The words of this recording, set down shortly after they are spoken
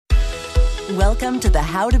Welcome to the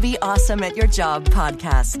How to Be Awesome at Your Job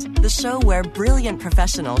podcast, the show where brilliant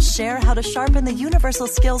professionals share how to sharpen the universal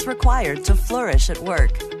skills required to flourish at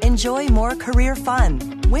work. Enjoy more career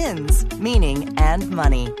fun, wins, meaning, and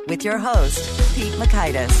money with your host, Pete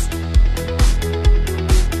Mockaitis.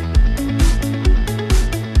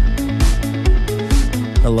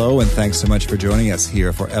 Hello, and thanks so much for joining us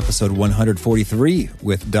here for episode 143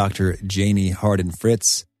 with Dr. Janie Hardin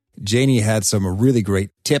Fritz. Janie had some really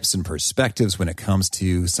great tips and perspectives when it comes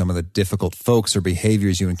to some of the difficult folks or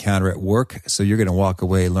behaviors you encounter at work. So you're going to walk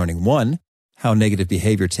away learning, 1, how negative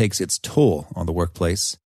behavior takes its toll on the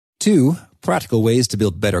workplace, 2, practical ways to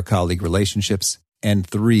build better colleague relationships, and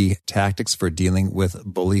 3, tactics for dealing with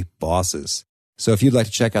bully bosses. So if you'd like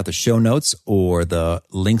to check out the show notes or the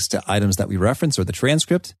links to items that we reference or the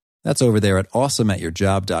transcript, that's over there at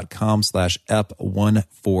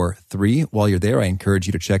awesomeatyourjob.com/ep143. While you're there, I encourage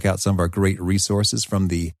you to check out some of our great resources from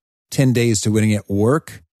the 10 Days to Winning at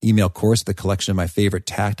Work email course, the collection of my favorite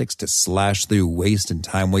tactics to slash through waste and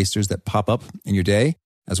time wasters that pop up in your day,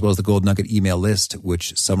 as well as the Gold Nugget email list,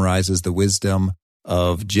 which summarizes the wisdom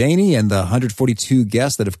of Janie and the 142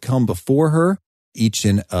 guests that have come before her, each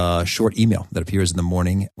in a short email that appears in the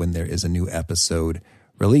morning when there is a new episode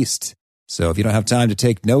released. So if you don't have time to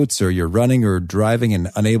take notes or you're running or driving and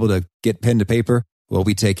unable to get pen to paper, well,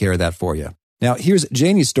 we take care of that for you. Now, here's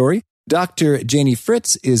Janie's story. Dr. Janie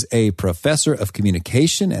Fritz is a professor of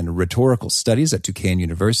communication and rhetorical studies at Duquesne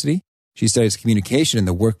University. She studies communication in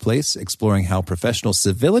the workplace, exploring how professional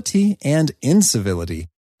civility and incivility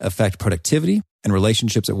affect productivity and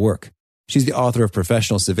relationships at work. She's the author of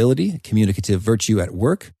Professional Civility, Communicative Virtue at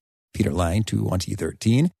Work, Peter Lang,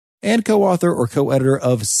 2013, and co-author or co-editor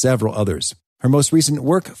of several others. Her most recent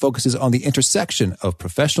work focuses on the intersection of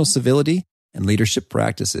professional civility and leadership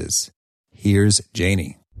practices. Here's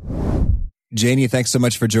Janie. Janie, thanks so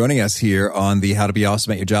much for joining us here on the How to Be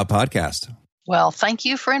Awesome at Your Job podcast. Well, thank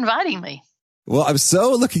you for inviting me. Well, I'm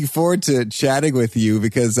so looking forward to chatting with you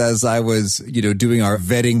because as I was, doing our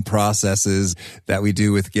vetting processes that we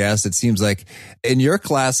do with guests, it seems like in your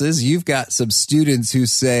classes, you've got some students who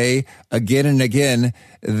say again and again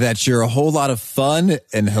that you're a whole lot of fun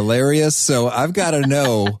and hilarious. So I've got to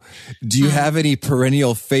know, do you have any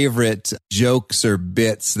perennial favorite jokes or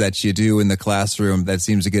bits that you do in the classroom that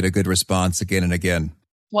seems to get a good response again and again?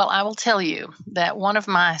 Well, I will tell you that one of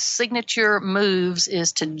my signature moves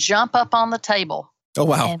is to jump up on the table. Oh,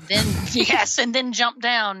 wow. And then, and then jump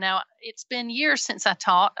down. Now, it's been years since I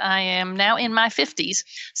taught. I am now in my 50s,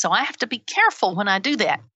 so I have to be careful when I do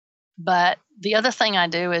that. But the other thing I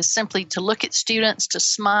do is simply to look at students, to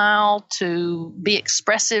smile, to be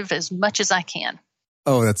expressive as much as I can.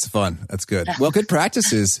 Oh, that's fun. That's good. Well, good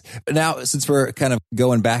practices. Now, since we're kind of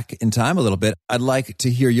going back in time a little bit, I'd like to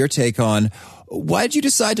hear your take on why did you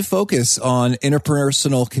decide to focus on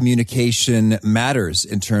interpersonal communication matters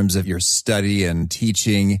in terms of your study and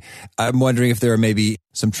teaching? I'm wondering if there are maybe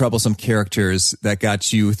some troublesome characters that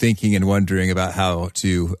got you thinking and wondering about how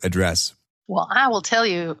to address. Well, I will tell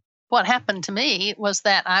you what happened to me was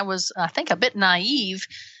that I was, I think, a bit naive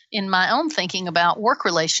in my own thinking about work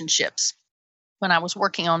relationships. When I was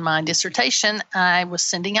working on my dissertation, I was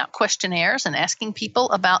sending out questionnaires and asking people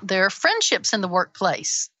about their friendships in the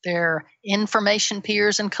workplace, their information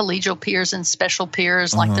peers and collegial peers and special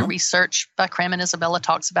peers, like the research by Cram and Isabella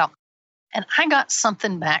talks about. And I got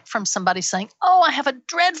something back from somebody saying, "Oh, I have a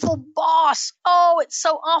dreadful boss. Oh, it's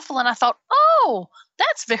so awful." And I thought, "Oh,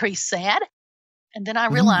 that's very sad." And then I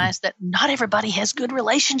realized that not everybody has good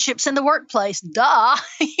relationships in the workplace. Duh.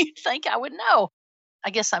 You'd think I would know. I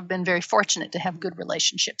guess I've been very fortunate to have good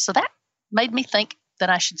relationships. So that made me think that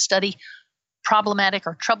I should study problematic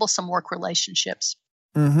or troublesome work relationships.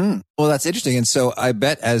 Well, that's interesting. And so I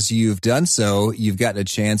bet as you've done so, you've gotten a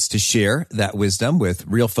chance to share that wisdom with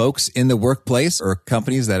real folks in the workplace or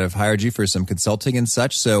companies that have hired you for some consulting and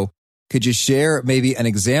such. So could you share maybe an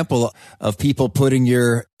example of people putting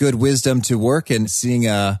your good wisdom to work and seeing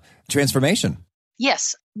a transformation?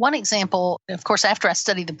 Yes. One example, of course, after I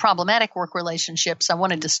studied the problematic work relationships, I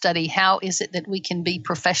wanted to study how is it that we can be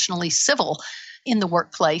professionally civil in the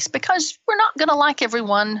workplace, because we're not going to like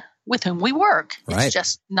everyone with whom we work. Right. It's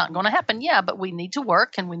just not going to happen. Yeah, but we need to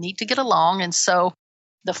work and we need to get along. And so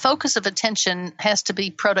the focus of attention has to be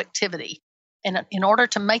productivity. And in order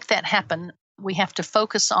to make that happen, we have to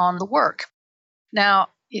focus on the work. Now,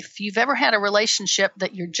 if you've ever had a relationship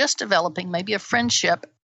that you're just developing, maybe a friendship,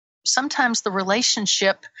 sometimes the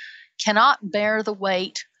relationship cannot bear the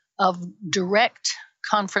weight of direct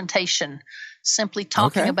confrontation, simply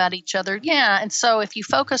talking about each other. Yeah. And so if you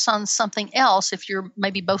focus on something else, if you're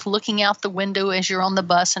maybe both looking out the window as you're on the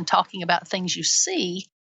bus and talking about things you see,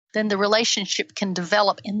 then the relationship can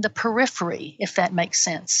develop in the periphery, if that makes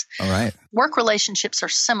sense. All right. Work relationships are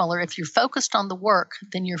similar. If you're focused on the work,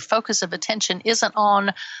 then your focus of attention isn't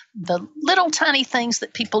on the little tiny things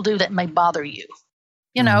that people do that may bother you.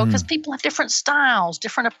 You know, because people have different styles,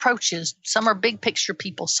 different approaches. Some are big picture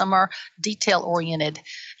people, some are detail oriented.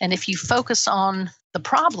 And if you focus on the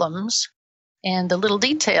problems and the little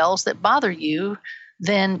details that bother you,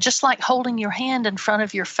 then just like holding your hand in front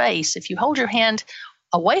of your face, if you hold your hand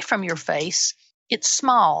away from your face, it's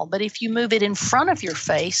small. But if you move it in front of your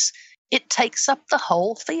face, it takes up the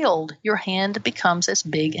whole field. Your hand becomes as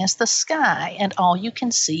big as the sky, and all you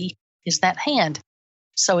can see is that hand.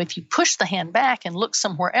 So if you push the hand back and look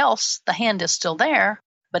somewhere else, the hand is still there,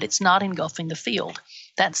 but it's not engulfing the field.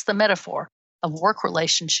 That's the metaphor of work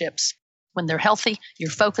relationships. When they're healthy,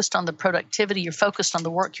 you're focused on the productivity, you're focused on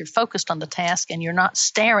the work, you're focused on the task, and you're not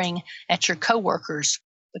staring at your coworkers,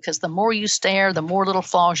 because the more you stare, the more little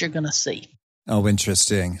flaws you're going to see. Oh,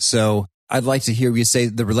 interesting. So I'd like to hear you say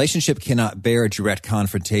the relationship cannot bear direct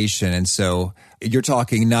confrontation. And so you're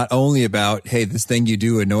talking not only about, hey, this thing you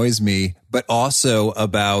do annoys me, but also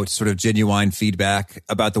about sort of genuine feedback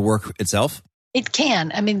about the work itself? It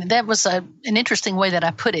can. I mean, that was an interesting way that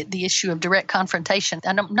I put it, the issue of direct confrontation.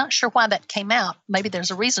 And I'm not sure why that came out. Maybe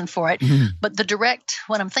there's a reason for it. But the direct,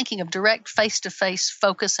 when I'm thinking of direct face-to-face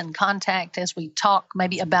focus and contact as we talk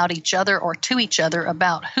maybe about each other or to each other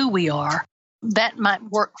about who we are, that might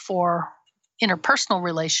work for interpersonal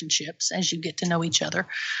relationships as you get to know each other,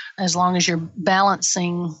 as long as you're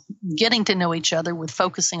balancing getting to know each other with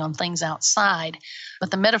focusing on things outside.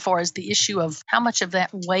 But the metaphor is the issue of how much of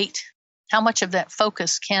that weight, how much of that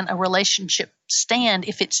focus can a relationship stand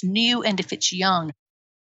if it's new and if it's young.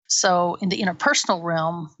 So in the interpersonal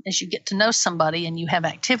realm, as you get to know somebody and you have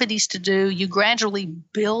activities to do, you gradually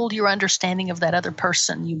build your understanding of that other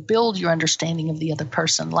person. You build your understanding of the other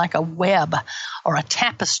person like a web or a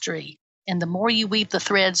tapestry. And the more you weave the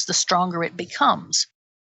threads, the stronger it becomes.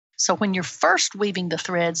 So when you're first weaving the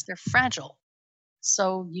threads, they're fragile.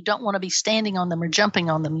 So you don't want to be standing on them or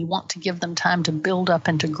jumping on them. You want to give them time to build up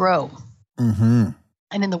and to grow. And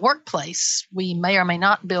in the workplace, we may or may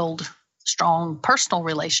not build strong personal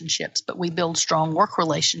relationships, but we build strong work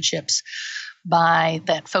relationships by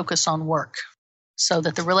that focus on work, so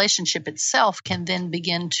that the relationship itself can then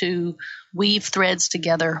begin to weave threads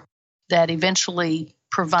together that eventually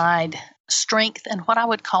provide strength and what I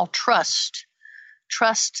would call trust.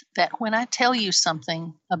 Trust that when I tell you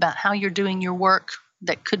something about how you're doing your work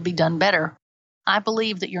that could be done better, I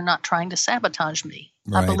believe that you're not trying to sabotage me.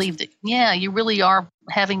 Right. I believe that, you really are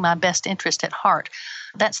having my best interest at heart.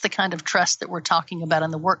 That's the kind of trust that we're talking about in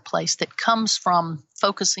the workplace that comes from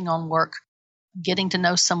focusing on work, getting to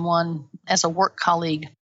know someone as a work colleague,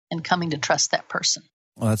 and coming to trust that person.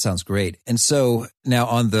 Well, that sounds great. And so now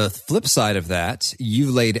on the flip side of that, you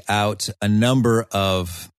laid out a number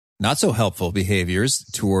of not so helpful behaviors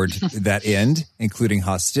toward that end, including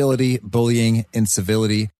hostility, bullying,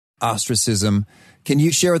 incivility, ostracism. Can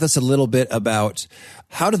you share with us a little bit about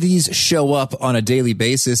how do these show up on a daily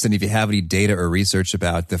basis? And if you have any data or research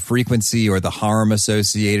about the frequency or the harm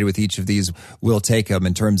associated with each of these, we'll take them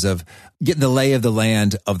in terms of getting the lay of the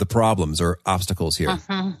land of the problems or obstacles here.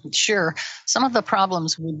 Sure. Some of the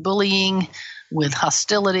problems with bullying, with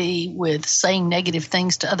hostility, with saying negative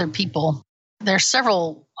things to other people, there are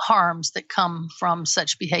several harms that come from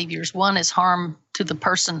such behaviors. One is harm to the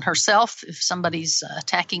person herself. If somebody's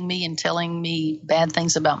attacking me and telling me bad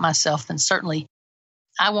things about myself, then certainly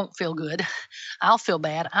I won't feel good. I'll feel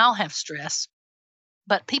bad. I'll have stress.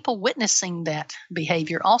 But people witnessing that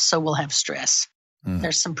behavior also will have stress.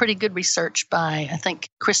 There's some pretty good research by, I think,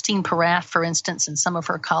 Christine Perath, for instance, and some of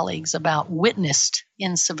her colleagues about witnessed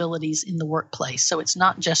incivilities in the workplace. So it's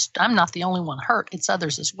not just, I'm not the only one hurt, it's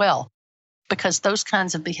others as well. Because those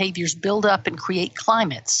kinds of behaviors build up and create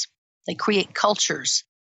climates. They create cultures.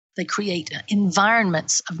 They create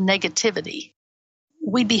environments of negativity.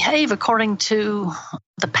 We behave according to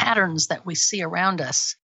the patterns that we see around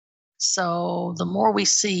us. So the more we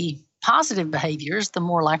see positive behaviors, the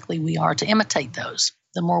more likely we are to imitate those.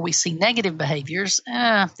 The more we see negative behaviors,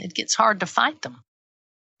 it gets hard to fight them.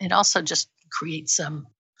 It also just creates some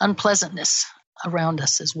unpleasantness around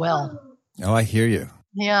us as well. Oh, I hear you.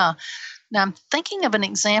 Yeah. Now, I'm thinking of an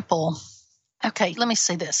example. Okay, let me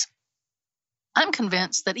say this. I'm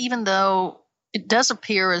convinced that even though it does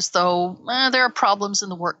appear as though there are problems in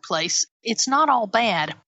the workplace, it's not all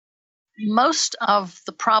bad. Most of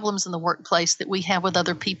the problems in the workplace that we have with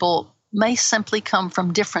other people may simply come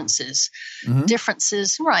from differences.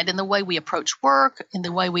 Differences, right, in the way we approach work, in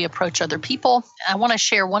the way we approach other people. I want to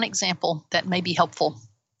share one example that may be helpful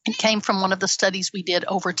It came from one of the studies we did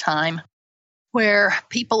over time where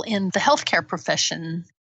people in the healthcare profession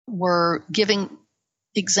were giving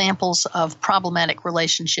examples of problematic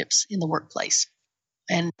relationships in the workplace.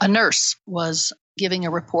 And a nurse was giving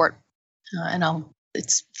a report,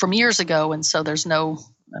 it's from years ago, and so there's no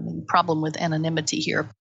problem with anonymity here.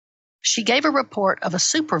 She gave a report of a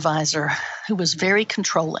supervisor who was very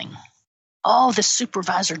controlling. Oh, this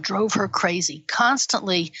supervisor drove her crazy,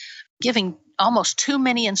 constantly giving almost too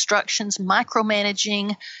many instructions,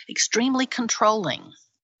 micromanaging, extremely controlling.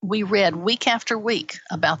 We read week after week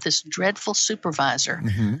about this dreadful supervisor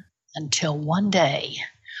until one day,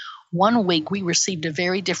 one week, we received a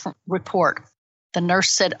very different report. The nurse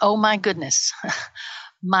said, "Oh my goodness,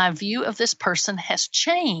 my view of this person has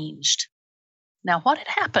changed." Now, what had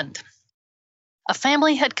happened? A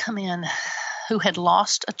family had come in who had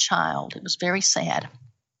lost a child. It was very sad.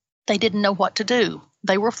 They didn't know what to do.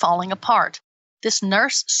 They were falling apart. This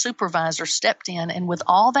nurse supervisor stepped in, and with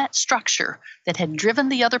all that structure that had driven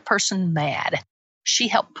the other person mad, she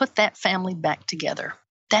helped put that family back together.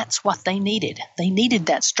 That's what they needed. They needed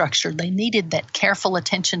that structure. They needed that careful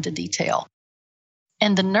attention to detail.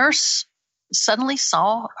 And the nurse suddenly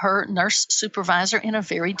saw her nurse supervisor in a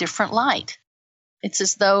very different light. It's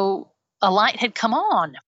as though a light had come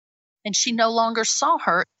on, and she no longer saw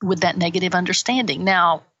her with that negative understanding.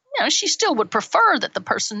 Now, she still would prefer that the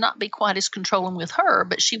person not be quite as controlling with her,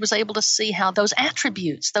 but she was able to see how those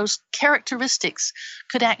attributes, those characteristics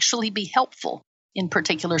could actually be helpful in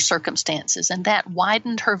particular circumstances. And that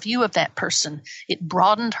widened her view of that person. It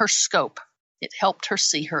broadened her scope. It helped her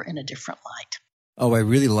see her in a different light. Oh, I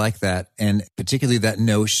really like that. And particularly that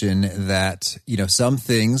notion that, some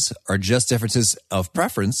things are just differences of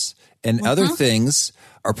preference and other things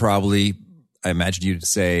are probably, I imagine you to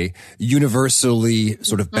say, universally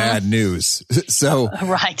sort of bad news. So,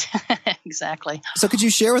 right. Exactly. So could you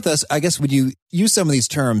share with us, I guess, when you use some of these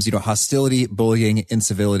terms, hostility, bullying,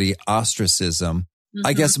 incivility, ostracism,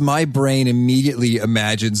 I guess my brain immediately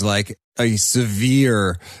imagines like a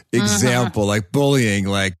severe example, like bullying,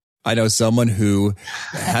 like I know someone who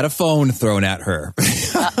had a phone thrown at her.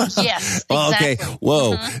 Yes, exactly. Okay.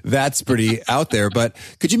 Whoa, that's pretty out there. But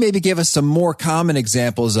could you maybe give us some more common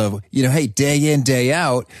examples of, hey, day in, day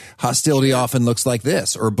out, hostility often looks like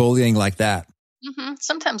this or bullying like that?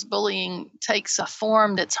 Sometimes bullying takes a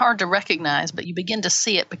form that's hard to recognize, but you begin to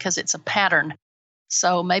see it because it's a pattern.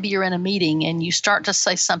 So maybe you're in a meeting and you start to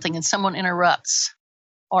say something and someone interrupts.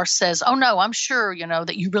 Or says, "Oh no, I'm sure,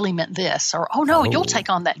 that you really meant this." Or, "Oh no, you'll take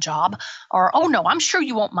on that job." Or, "Oh no, I'm sure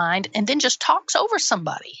you won't mind." And then just talks over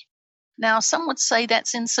somebody. Now, some would say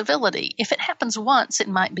that's incivility. If it happens once, it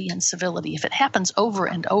might be incivility. If it happens over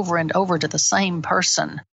and over and over to the same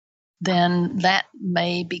person, then that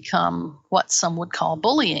may become what some would call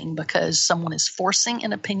bullying, because someone is forcing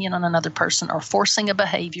an opinion on another person or forcing a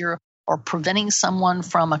behavior or preventing someone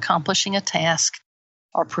from accomplishing a task,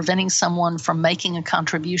 or preventing someone from making a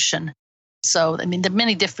contribution. So, there are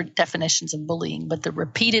many different definitions of bullying, but the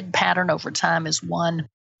repeated pattern over time is one,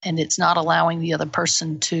 and it's not allowing the other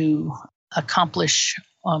person to accomplish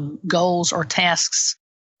goals or tasks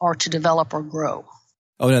or to develop or grow.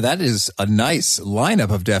 Oh, no, that is a nice lineup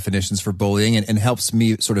of definitions for bullying and helps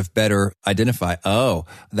me sort of better identify,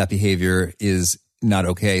 that behavior is not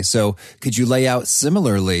okay. So could you lay out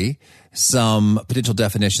similarly some potential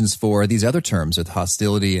definitions for these other terms with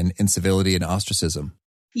hostility and incivility and ostracism?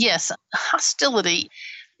 Yes, hostility,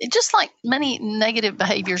 just like many negative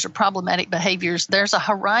behaviors or problematic behaviors, there's a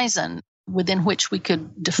horizon within which we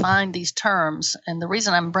could define these terms. And the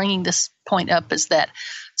reason I'm bringing this point up is that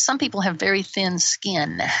some people have very thin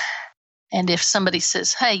skin. And if somebody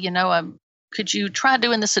says, "Hey, could you try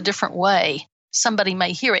doing this a different way?" somebody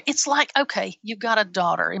may hear it. It's like, okay, you've got a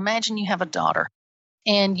daughter. Imagine you have a daughter.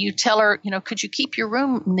 And you tell her, "Could you keep your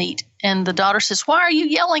room neat?" And the daughter says, "Why are you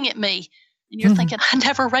yelling at me?" And you're thinking, "I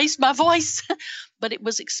never raised my voice." But it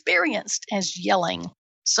was experienced as yelling.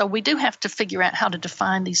 So we do have to figure out how to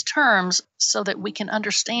define these terms so that we can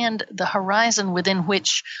understand the horizon within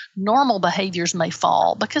which normal behaviors may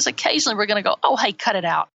fall. Because occasionally we're going to go, "Oh, hey, cut it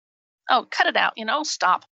out. Oh, cut it out.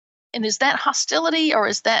 Stop." And is that hostility, or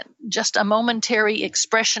is that just a momentary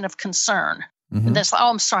expression of concern? And that's like, "Oh,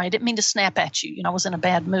 I'm sorry, I didn't mean to snap at you. I was in a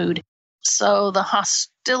bad mood." So the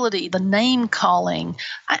hostility, the name calling,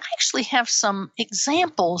 I actually have some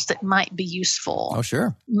examples that might be useful. Oh,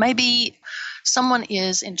 sure. Maybe someone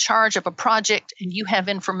is in charge of a project and you have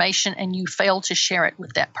information and you fail to share it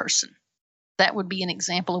with that person. That would be an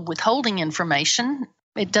example of withholding information.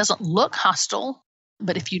 It doesn't look hostile,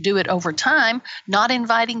 but if you do it over time, not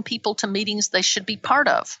inviting people to meetings they should be part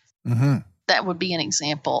of, that would be an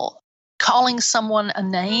example. calling someone a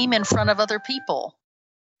name in front of other people,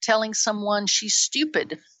 telling someone she's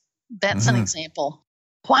stupid. That's an example.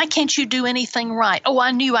 Why can't you do anything right? Oh,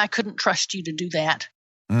 I knew I couldn't trust you to do that.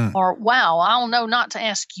 Or, wow, I'll know not to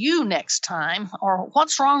ask you next time. Or,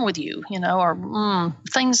 what's wrong with you? Or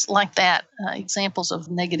things like that, examples of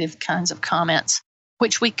negative kinds of comments,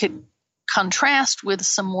 which we could contrast with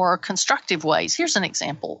some more constructive ways. Here's an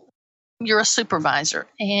example. You're a supervisor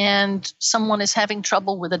and someone is having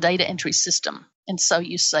trouble with a data entry system. And so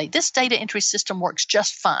you say, this data entry system works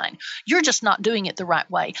just fine. You're just not doing it the right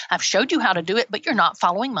way. I've showed you how to do it, but you're not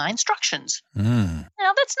following my instructions.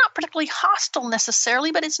 Now, that's not particularly hostile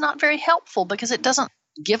necessarily, but it's not very helpful because it doesn't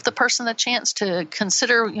give the person a chance to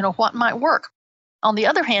consider, what might work. On the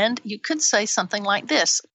other hand, you could say something like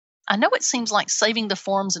this. I know it seems like saving the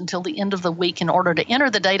forms until the end of the week in order to enter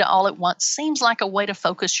the data all at once seems like a way to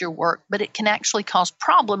focus your work, but it can actually cause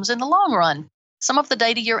problems in the long run. Some of the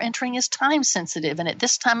data you're entering is time sensitive, and at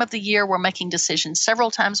this time of the year, we're making decisions several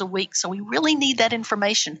times a week, so we really need that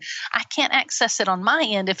information. I can't access it on my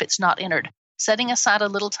end if it's not entered. Setting aside a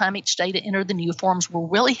little time each day to enter the new forms will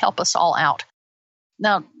really help us all out.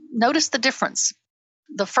 Now, notice the difference.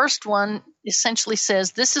 The first one essentially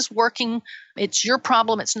says, this is working. It's your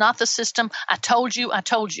problem. It's not the system. I told you.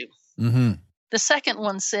 The second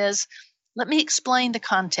one says, let me explain the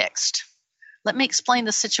context. Let me explain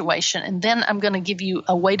the situation, and then I'm going to give you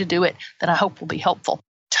a way to do it that I hope will be helpful.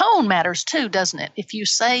 Tone matters too, doesn't it? If you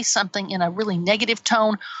say something in a really negative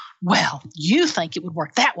tone, well, you think it would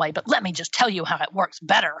work that way, but let me just tell you how it works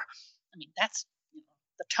better. That's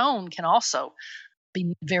the tone can also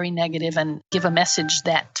be very negative and give a message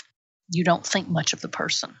that you don't think much of the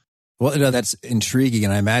person. Well, that's intriguing.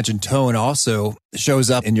 And I imagine tone also shows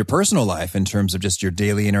up in your personal life in terms of just your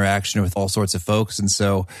daily interaction with all sorts of folks. And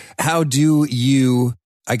so how do you,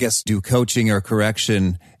 do coaching or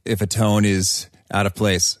correction if a tone is out of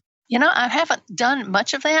place? I haven't done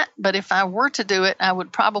much of that, but if I were to do it, I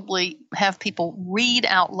would probably have people read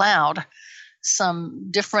out loud some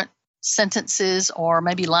different sentences or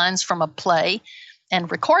maybe lines from a play and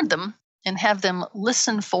record them and have them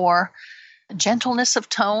listen for gentleness of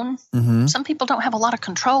tone. Some people don't have a lot of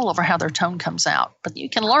control over how their tone comes out, but you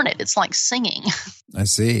can learn it. It's like singing. I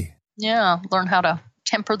see. Yeah, learn how to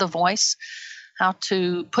temper the voice, how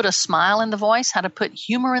to put a smile in the voice, how to put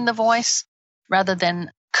humor in the voice rather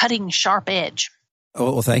than cutting sharp edge.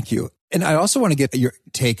 Oh, well, thank you. And I also want to get your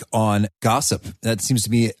take on gossip. That seems to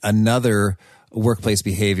be another workplace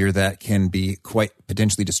behavior that can be quite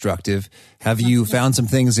potentially destructive. Have you found some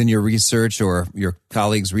things in your research or your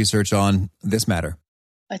colleagues' research on this matter?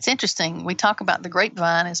 It's interesting. We talk about the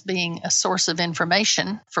grapevine as being a source of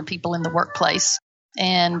information for people in the workplace,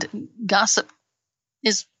 and gossip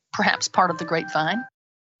is perhaps part of the grapevine.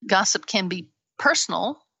 Gossip can be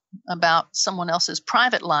personal about someone else's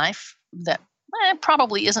private life that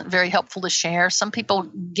probably isn't very helpful to share. Some people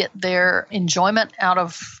get their enjoyment out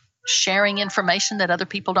of sharing information that other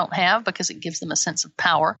people don't have because it gives them a sense of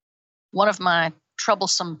power. One of my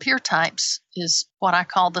troublesome peer types is what I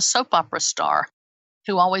call the soap opera star,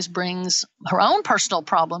 who always brings her own personal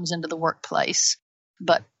problems into the workplace.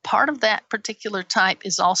 But part of that particular type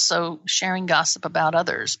is also sharing gossip about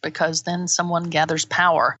others, because then someone gathers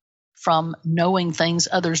power from knowing things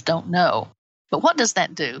others don't know. But what does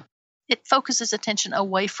that do? It focuses attention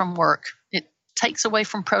away from work. It takes away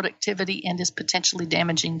from productivity and is potentially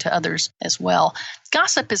damaging to others as well.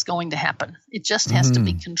 Gossip is going to happen. It just has to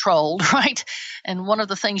be controlled, right? And one of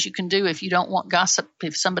the things you can do if you don't want gossip,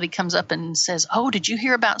 if somebody comes up and says, oh, did you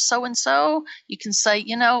hear about so-and-so? You can say,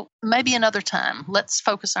 maybe another time. Let's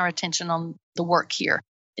focus our attention on the work here.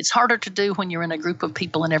 It's harder to do when you're in a group of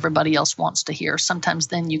people and everybody else wants to hear. Sometimes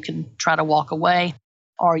then you can try to walk away,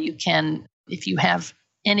 or you can, if you have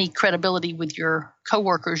any credibility with your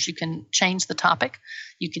coworkers, you can change the topic,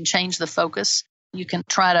 you can change the focus, you can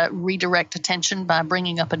try to redirect attention by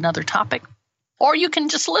bringing up another topic, or you can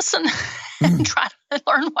just listen and try to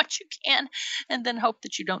learn what you can and then hope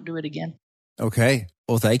that you don't do it again. Okay.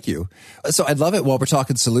 Well, thank you. So I'd love it while we're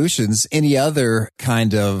talking solutions, any other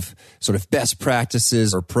kind of sort of best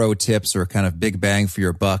practices or pro tips or kind of big bang for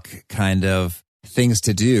your buck kind of things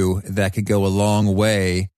to do that could go a long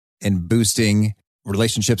way in boosting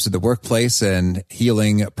relationships in the workplace and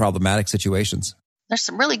healing problematic situations? There's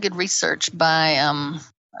some really good research by,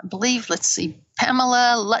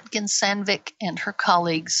 Pamela Lutgen-Sandvik and her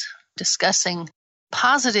colleagues discussing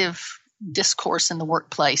positive discourse in the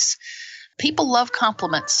workplace. People love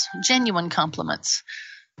compliments, genuine compliments.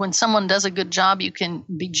 When someone does a good job, you can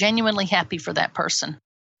be genuinely happy for that person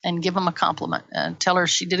and give them a compliment and tell her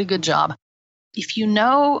she did a good job. If you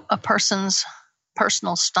know a person's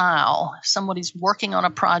personal style. If somebody's working on a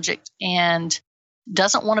project and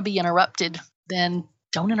doesn't want to be interrupted, then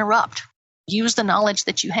don't interrupt. Use the knowledge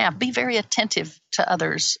that you have. Be very attentive to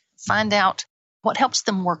others. Find out what helps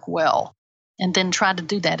them work well, and then try to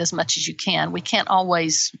do that as much as you can. We can't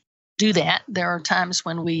always do that. There are times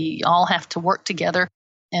when we all have to work together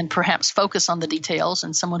and perhaps focus on the details,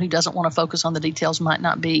 and someone who doesn't want to focus on the details might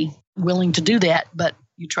not be willing to do that, but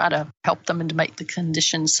you try to help them and to make the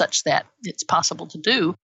conditions such that it's possible to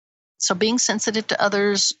do. So being sensitive to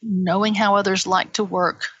others, knowing how others like to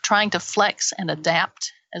work, trying to flex and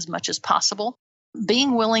adapt as much as possible,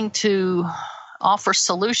 being willing to offer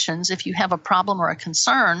solutions if you have a problem or a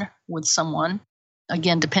concern with someone,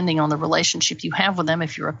 again, depending on the relationship you have with them,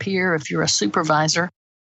 if you're a peer, if you're a supervisor,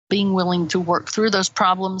 being willing to work through those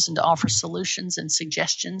problems and to offer solutions and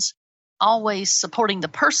suggestions, always supporting the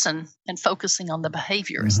person and focusing on the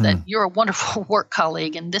behaviors, that you're a wonderful work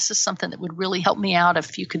colleague and this is something that would really help me out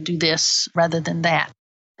if you could do this rather than that.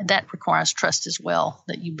 And that requires trust as well,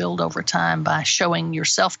 that you build over time by showing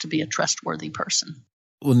yourself to be a trustworthy person.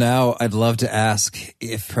 Well, now I'd love to ask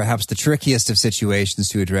if perhaps the trickiest of situations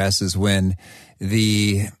to address is when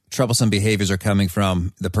the troublesome behaviors are coming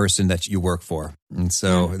from the person that you work for. And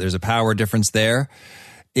so there's a power difference there.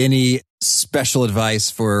 Any special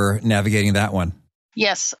advice for navigating that one?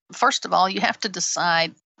 Yes. First of all, you have to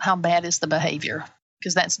decide how bad is the behavior,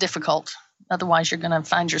 because that's difficult. Otherwise, you're going to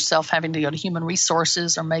find yourself having to go to human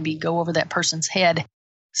resources or maybe go over that person's head.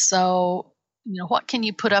 So, what can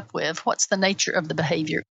you put up with? What's the nature of the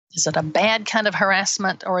behavior? Is it a bad kind of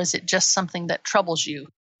harassment, or is it just something that troubles you?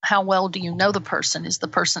 How well do you know the person? Is the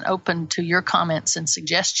person open to your comments and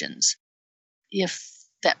suggestions? If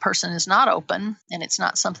that person is not open and it's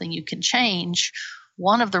not something you can change,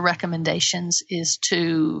 one of the recommendations is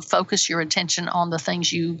to focus your attention on the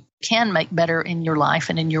things you can make better in your life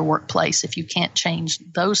and in your workplace if you can't change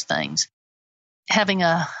those things. Having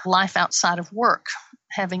a life outside of work,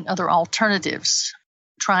 having other alternatives,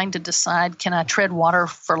 trying to decide, can I tread water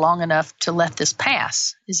for long enough to let this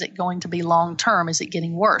pass? Is it going to be long term? Is it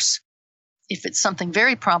getting worse? If it's something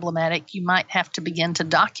very problematic, you might have to begin to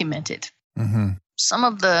document it. Some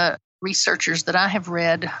of the researchers that I have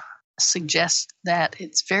read suggest that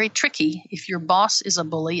it's very tricky. If your boss is a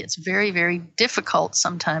bully, it's very, very difficult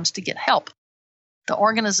sometimes to get help. The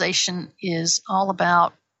organization is all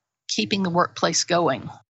about keeping the workplace going.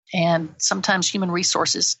 And sometimes human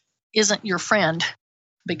resources isn't your friend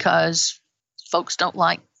because folks don't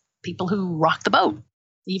like people who rock the boat,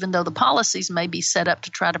 even though the policies may be set up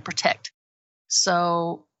to try to protect.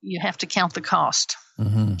 So you have to count the cost.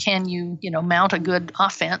 Can you, mount a good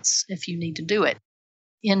offense if you need to do it?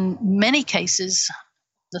 In many cases,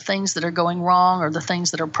 the things that are going wrong or the things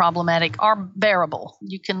that are problematic are bearable.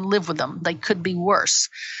 You can live with them. They could be worse.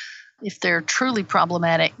 If they're truly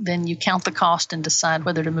problematic, then you count the cost and decide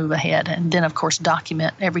whether to move ahead. And then, of course,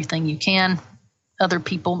 document everything you can. Other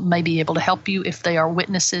people may be able to help you if they are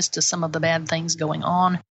witnesses to some of the bad things going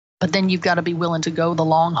on. But then you've got to be willing to go the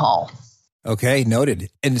long haul. Okay, noted.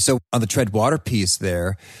 And so on the tread water piece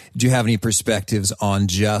there, do you have any perspectives on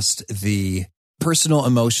just the personal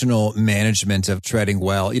emotional management of treading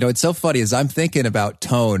well? It's so funny as I'm thinking about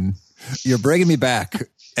tone, you're bringing me back.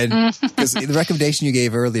 And because the recommendation you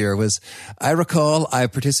gave earlier was, I recall I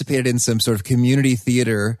participated in some sort of community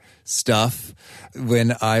theater stuff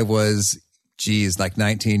when I was, like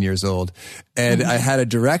 19 years old. And I had a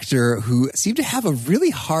director who seemed to have a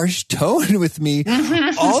really harsh tone with me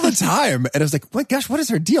all the time. And I was like, oh my gosh, what is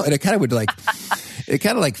her deal? And it kind of would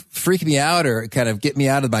freak me out or kind of get me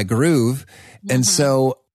out of my groove. And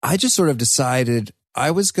so I just sort of decided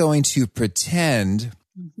I was going to pretend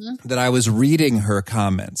that I was reading her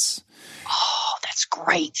comments. Oh, that's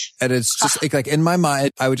great. And it's just like in my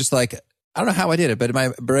mind, I would just I don't know how I did it, but in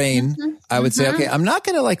my brain, I would say, okay, I'm not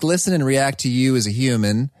going to listen and react to you as a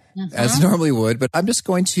human as I normally would, but I'm just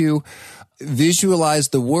going to visualize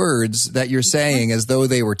the words that you're saying as though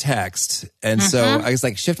they were text. And so I was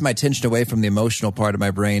shift my attention away from the emotional part of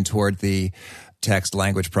my brain toward the text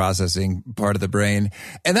language processing part of the brain.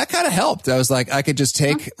 And that kind of helped. I was like, I could just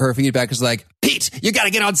take her feedback. It's like, Pete, you got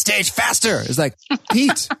to get on stage faster. It's like,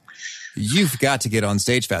 Pete, you've got to get on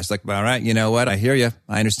stage faster. All right, you know what? I hear you.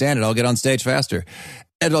 I understand it. I'll get on stage faster.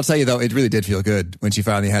 And I'll tell you, though, it really did feel good when she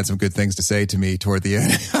finally had some good things to say to me toward the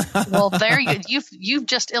end. Well, there you've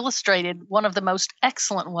just illustrated one of the most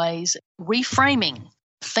excellent ways, reframing,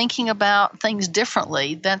 thinking about things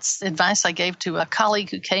differently. That's advice I gave to a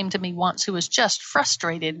colleague who came to me once who was just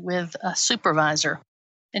frustrated with a supervisor.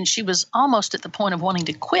 And she was almost at the point of wanting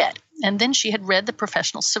to quit. And then she had read the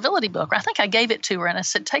professional civility book. I think I gave it to her and I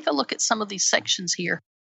said, take a look at some of these sections here.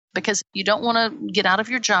 because you don't want to get out of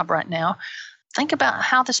your job right now. Think about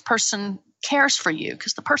how this person cares for you,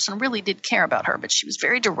 because the person really did care about her, but she was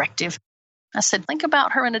very directive. I said, think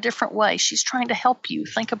about her in a different way. She's trying to help you.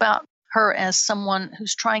 Think about her as someone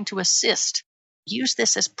who's trying to assist. Use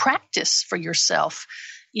this as practice for yourself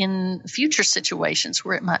in future situations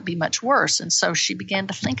where it might be much worse. And so she began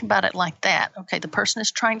to think about it like that. Okay, the person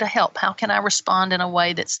is trying to help. How can I respond in a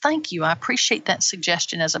way that's thank you? I appreciate that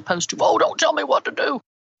suggestion, as opposed to, oh, don't tell me what to do.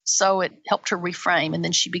 So it helped her reframe. And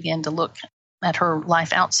then she began to look at her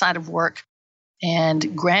life outside of work.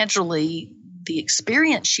 And gradually, the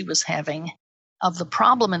experience she was having of the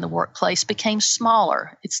problem in the workplace became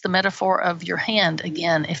smaller. It's the metaphor of your hand.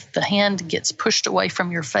 Again, if the hand gets pushed away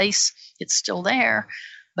from your face, it's still there,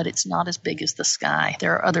 but it's not as big as the sky.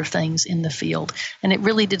 There are other things in the field. And it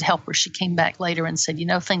really did help her. She came back later and said,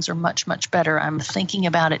 things are much, much better. I'm thinking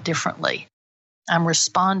about it differently. I'm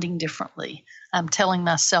responding differently. I'm telling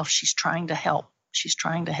myself she's trying to help. She's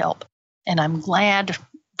trying to help. And I'm glad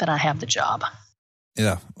that I have the job.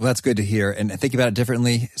 Yeah, well, that's good to hear. And think about it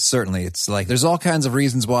differently. Certainly, it's like there's all kinds of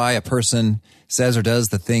reasons why a person says or does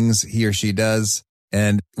the things he or she does.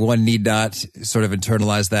 And one need not sort of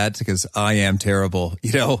internalize that because I am terrible,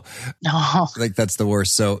 No. Like that's the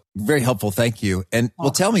worst. So very helpful. Thank you. And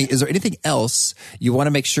well, tell me, is there anything else you want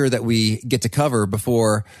to make sure that we get to cover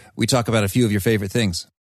before we talk about a few of your favorite things?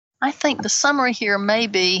 I think the summary here may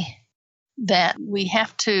be that we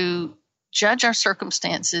have to judge our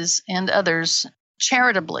circumstances and others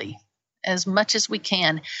charitably as much as we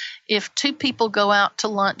can. If two people go out to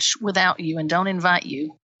lunch without you and don't invite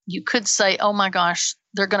you, you could say, oh my gosh,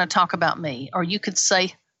 they're going to talk about me. Or you could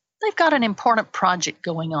say, they've got an important project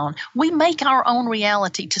going on. We make our own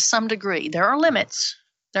reality to some degree. There are limits.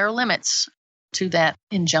 There are limits to that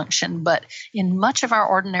injunction. But in much of our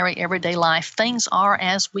ordinary everyday life, things are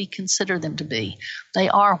as we consider them to be. They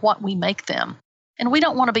are what we make them. And we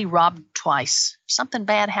don't want to be robbed twice. If something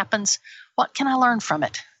bad happens, what can I learn from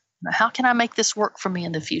it? How can I make this work for me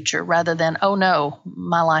in the future rather than, oh no,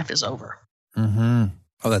 my life is over? Mm-hmm.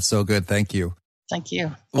 Oh, that's so good. Thank you. Thank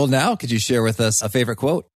you. Well, now could you share with us a favorite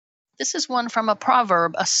quote? This is one from a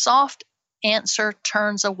proverb. A soft answer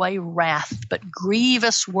turns away wrath, but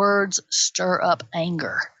grievous words stir up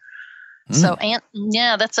anger. So,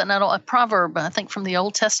 that's a proverb, I think, from the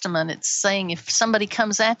Old Testament. It's saying if somebody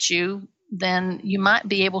comes at you, then you might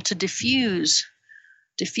be able to diffuse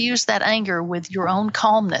that anger with your own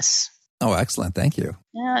calmness. Oh, excellent. Thank you.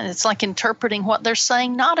 Yeah, it's like interpreting what they're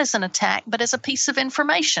saying not as an attack, but as a piece of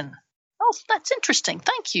information. Oh, that's interesting.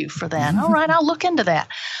 Thank you for that. All right, I'll look into that.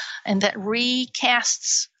 And that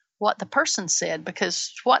recasts what the person said,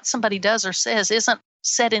 because what somebody does or says isn't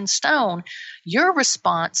set in stone. Your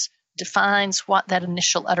response defines what that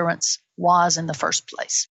initial utterance was in the first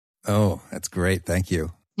place. Oh, that's great. Thank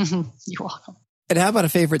you. You're welcome. And how about a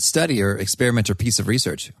favorite study or experiment or piece of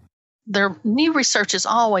research? Their new research is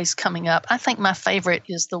always coming up. I think my favorite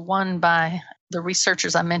is the one by the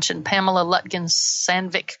researchers I mentioned, Pamela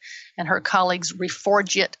Lutgens-Sandvik and her colleagues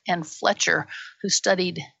Reforget and Fletcher, who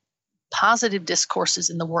studied positive discourses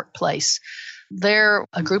in the workplace. They're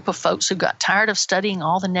a group of folks who got tired of studying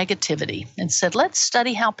all the negativity and said, let's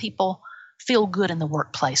study how people feel good in the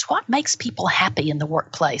workplace. What makes people happy in the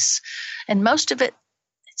workplace? And most of it,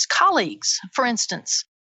 it's colleagues. For instance,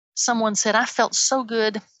 someone said, I felt so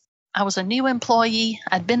good. I was a new employee.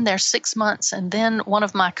 I'd been there 6 months. And then one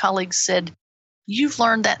of my colleagues said, you've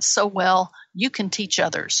learned that so well, you can teach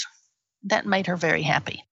others. That made her very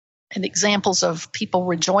happy. And examples of people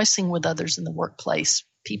rejoicing with others in the workplace,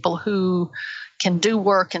 people who can do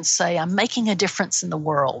work and say, I'm making a difference in the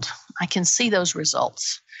world. I can see those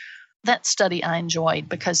results. That study I enjoyed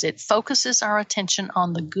because it focuses our attention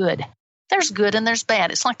on the good. There's good and there's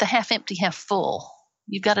bad. It's like the half empty, half full.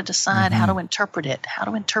 You've got to decide how to interpret it.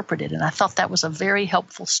 And I thought that was a very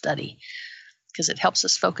helpful study because it helps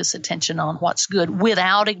us focus attention on what's good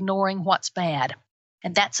without ignoring what's bad.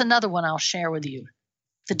 And that's another one I'll share with you.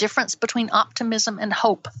 The difference between optimism and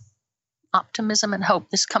hope. Optimism and hope.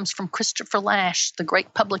 This comes from Christopher Lasch, the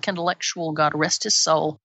great public intellectual, God rest his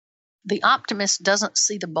soul. The optimist doesn't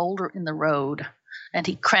see the boulder in the road, and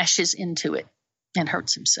he crashes into it and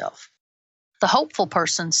hurts himself. The hopeful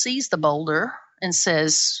person sees the boulder and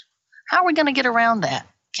says, how are we going to get around that?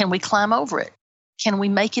 Can we climb over it? Can we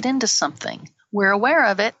make it into something? We're aware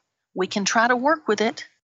of it. We can try to work with it.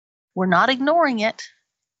 We're not ignoring it,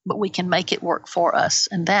 but we can make it work for us.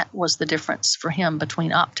 And that was the difference for him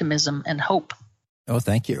between optimism and hope. Oh,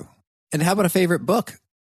 thank you. And how about a favorite book?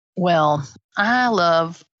 Well, I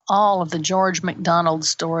love all of the George MacDonald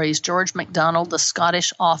stories. George MacDonald, the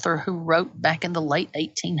Scottish author who wrote back in the late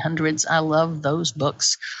 1800s. I love those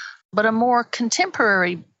books. But a more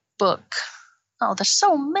contemporary book, oh, there's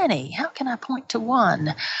so many. How can I point to one?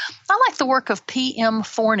 I like the work of P.M.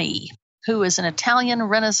 Forney, who is an Italian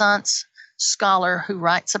Renaissance scholar who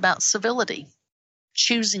writes about civility,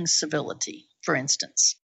 choosing civility, for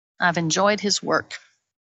instance. I've enjoyed his work.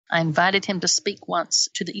 I invited him to speak once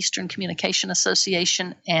to the Eastern Communication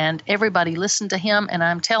Association, and everybody listened to him. And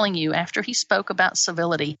I'm telling you, after he spoke about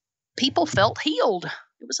civility, people felt healed.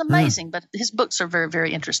 It was amazing. But his books are very,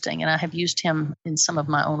 very interesting, and I have used him in some of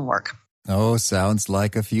my own work. Oh, sounds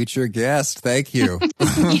like a future guest. Thank you.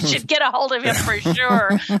 You should get a hold of him for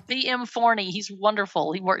sure. P.M. Forney, he's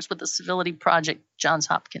wonderful. He works with the Civility Project, Johns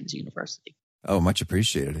Hopkins University. Oh, much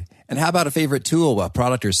appreciated. And how about a favorite tool, a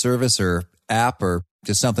product or service or app or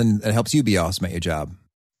just something that helps you be awesome at your job?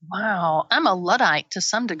 Wow. I'm a Luddite to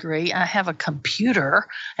some degree. I have a computer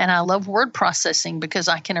and I love word processing because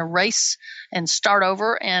I can erase and start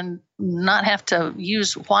over and not have to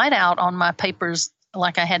use whiteout on my papers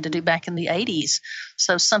like I had to do back in the 80s.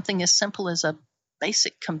 So something as simple as a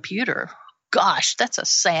basic computer. Gosh, that's a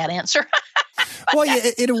sad answer. Well,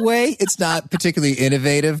 yeah, in a way, it's not particularly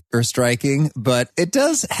innovative or striking, but it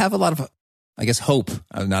does have a lot of, I guess, hope,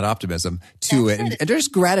 not optimism, to it. And there's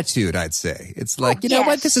gratitude, I'd say. It's like, you know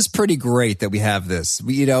what? This is pretty great that we have this.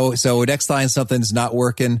 So next time something's not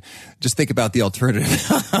working, just think about the alternative.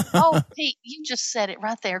 Oh, Pete, you just said it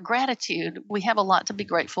right there. Gratitude. We have a lot to be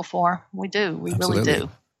grateful for. We do. We Absolutely. Really do.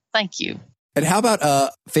 Thank you. And how about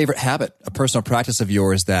a favorite habit, a personal practice of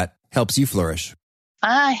yours that helps you flourish?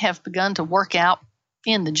 I have begun to work out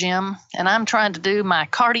in the gym, and I'm trying to do my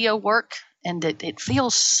cardio work. And it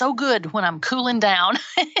feels so good when I'm cooling down.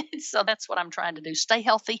 So that's what I'm trying to do. Stay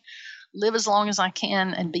healthy, live as long as I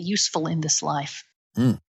can, and be useful in this life.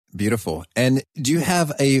 Beautiful. And do you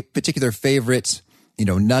have a particular favorite,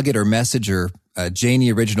 nugget or message or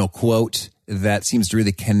Janie original quote that seems to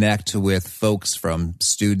really connect with folks, from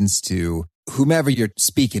students to whomever you're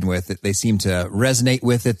speaking with? They seem to resonate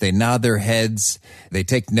with it. They nod their heads. They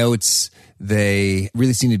take notes. They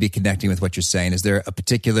really seem to be connecting with what you're saying. Is there a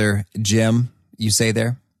particular gem you say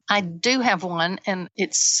there? I do have one, and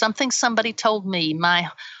it's something somebody told me. My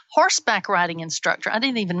horseback riding instructor, I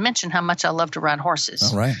didn't even mention how much I love to ride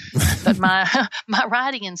horses. All right. But my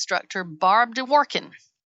riding instructor, Barb DeWorkin,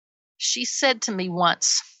 she said to me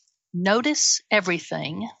once, notice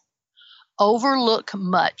everything, overlook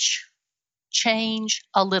much, change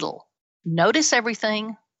a little. Notice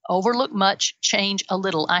everything, overlook much, change a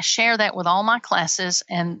little. I share that with all my classes,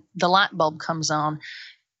 and the light bulb comes on.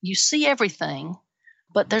 You see everything,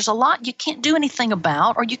 but there's a lot you can't do anything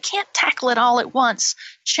about, or you can't tackle it all at once.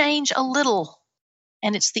 Change a little.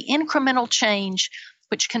 And it's the incremental change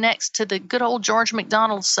which connects to the good old George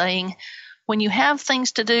MacDonald saying, when you have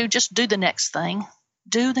things to do, just do the next thing.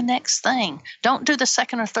 Do the next thing. Don't do the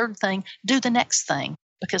second or third thing. Do the next thing,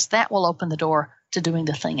 because that will open the door to doing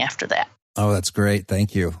the thing after that. Oh, that's great.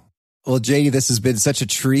 Thank you. Well, Janie, this has been such a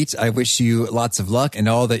treat. I wish you lots of luck in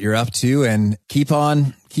all that you're up to, and keep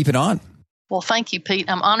it on. Well, thank you, Pete.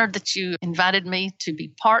 I'm honored that you invited me to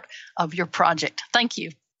be part of your project. Thank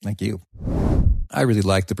you. Thank you. I really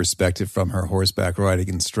like the perspective from her horseback riding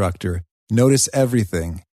instructor. Notice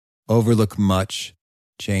everything, overlook much,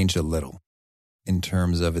 change a little. In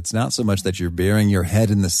terms of, it's not so much that you're burying your head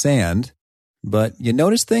in the sand, but you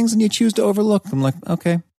notice things and you choose to overlook them. Like,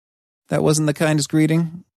 okay, that wasn't the kindest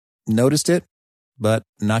greeting. Noticed it, but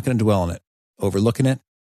not going to dwell on it. Overlooking it,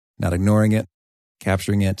 not ignoring it,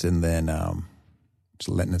 capturing it, and then just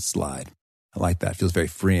letting it slide. I like that. It feels very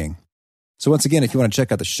freeing. So once again, if you want to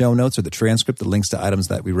check out the show notes or the transcript, the links to items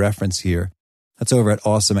that we reference here, that's over at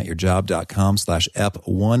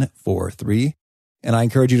awesomeatyourjob.com/ep143. And I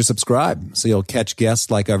encourage you to subscribe so you'll catch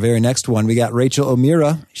guests like our very next one. We got Rachel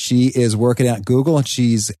O'Meara. She is working at Google, and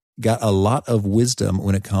she's got a lot of wisdom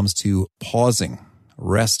when it comes to pausing,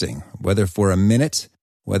 resting, whether for a minute,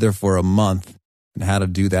 whether for a month, and how to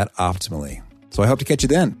do that optimally. So I hope to catch you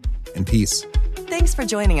then. In peace. Thanks for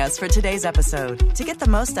joining us for today's episode. To get the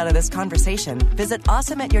most out of this conversation, visit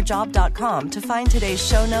awesomeatyourjob.com to find today's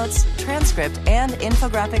show notes, transcript, and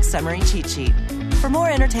infographic summary cheat sheet. For more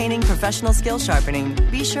entertaining professional skill sharpening,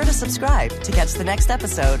 be sure to subscribe to catch the next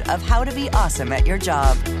episode of How to Be Awesome at Your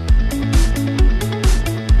Job.